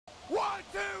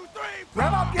2, 3, 4.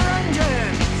 Rev up your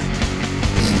engines!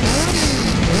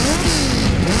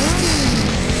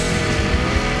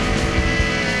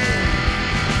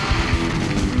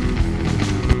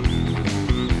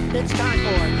 It's time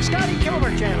for the Scotty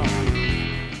Kilmer channel.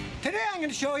 Today I'm going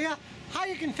to show you how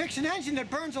you can fix an engine that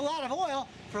burns a lot of oil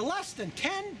for less than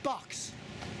 10 bucks.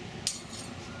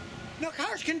 Now,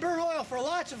 cars can burn oil for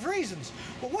lots of reasons,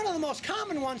 but one of the most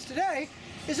common ones today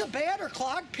is a bad or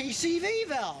clogged PCV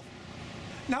valve.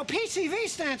 Now, PCV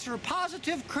stands for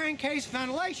positive crankcase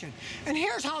ventilation, and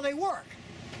here's how they work.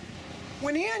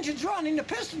 When the engine's running, the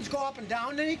pistons go up and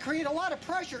down, and they create a lot of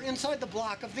pressure inside the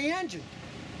block of the engine.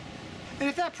 And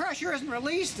if that pressure isn't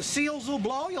released, the seals will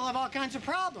blow, you'll have all kinds of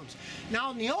problems.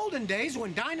 Now, in the olden days,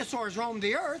 when dinosaurs roamed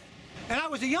the earth, and I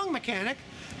was a young mechanic,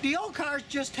 the old cars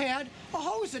just had a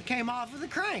hose that came off of the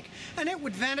crank, and it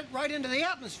would vent it right into the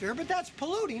atmosphere, but that's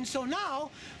polluting, so now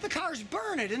the cars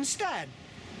burn it instead.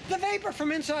 The vapor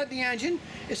from inside the engine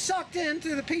is sucked in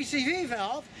through the PCV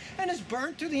valve and is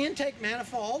burnt through the intake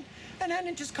manifold, and then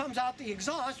it just comes out the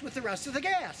exhaust with the rest of the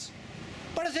gas.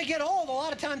 But as they get old, a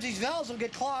lot of times these valves will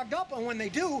get clogged up, and when they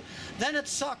do, then it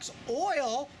sucks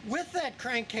oil with that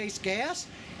crankcase gas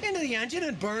into the engine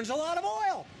and burns a lot of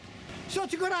oil. So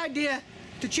it's a good idea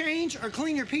to change or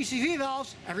clean your PCV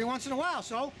valves every once in a while.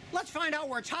 So let's find out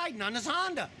where it's hiding on this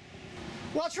Honda.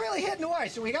 Well, it's really hidden away,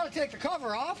 so we got to take the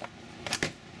cover off.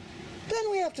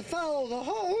 Then we have to follow the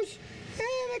hose,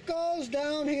 and it goes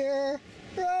down here,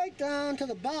 right down to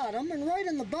the bottom, and right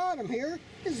in the bottom here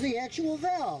is the actual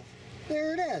valve.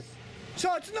 There it is.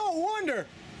 So it's no wonder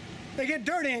they get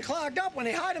dirty and clogged up when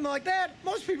they hide them like that.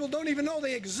 Most people don't even know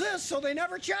they exist, so they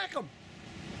never check them.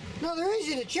 Now, they're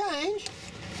easy to change.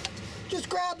 Just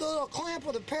grab the little clamp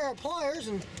with a pair of pliers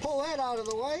and pull that out of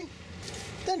the way.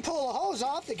 Then pull the hose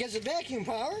off that gives it vacuum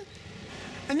power.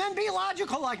 And then be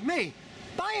logical like me.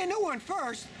 Buy a new one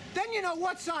first, then you know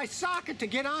what size socket to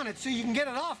get on it so you can get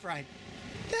it off right.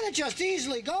 Then it just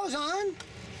easily goes on,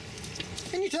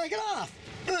 and you take it off.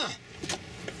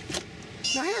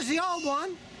 Now here's the old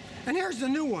one, and here's the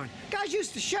new one. Guys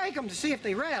used to shake them to see if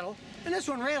they rattle, and this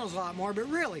one rattles a lot more, but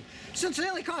really, since they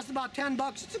only cost about 10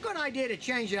 bucks, it's a good idea to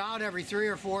change it out every 3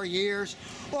 or 4 years,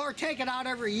 or take it out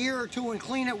every year or two and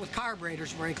clean it with carburetor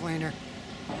spray cleaner.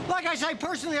 Like I say,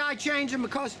 personally, I change them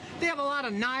because they have a lot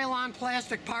of nylon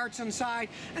plastic parts inside,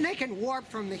 and they can warp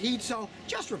from the heat, so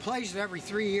just replace it every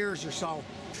 3 years or so.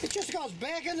 It just goes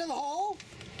back into the hole.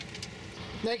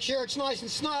 Make sure it's nice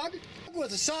and snug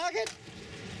with a socket.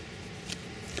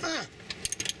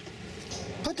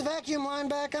 Put the vacuum line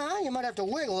back on. You might have to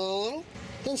wiggle a little.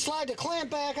 Then slide the clamp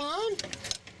back on.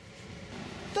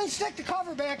 Then stick the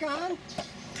cover back on.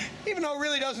 Even though it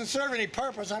really doesn't serve any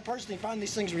purpose, I personally find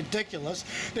these things ridiculous.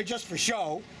 They're just for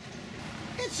show.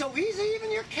 It's so easy,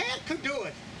 even your cat could do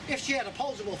it if she had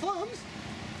opposable thumbs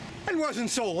and wasn't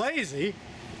so lazy.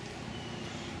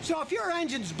 So if your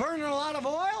engine's burning a lot of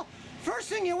oil, first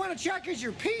thing you want to check is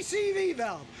your PCV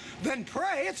valve. Then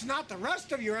pray it's not the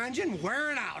rest of your engine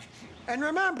wearing out. And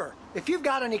remember, if you've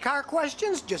got any car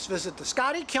questions, just visit the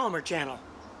Scotty Kilmer channel.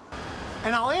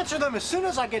 And I'll answer them as soon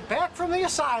as I get back from the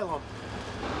asylum.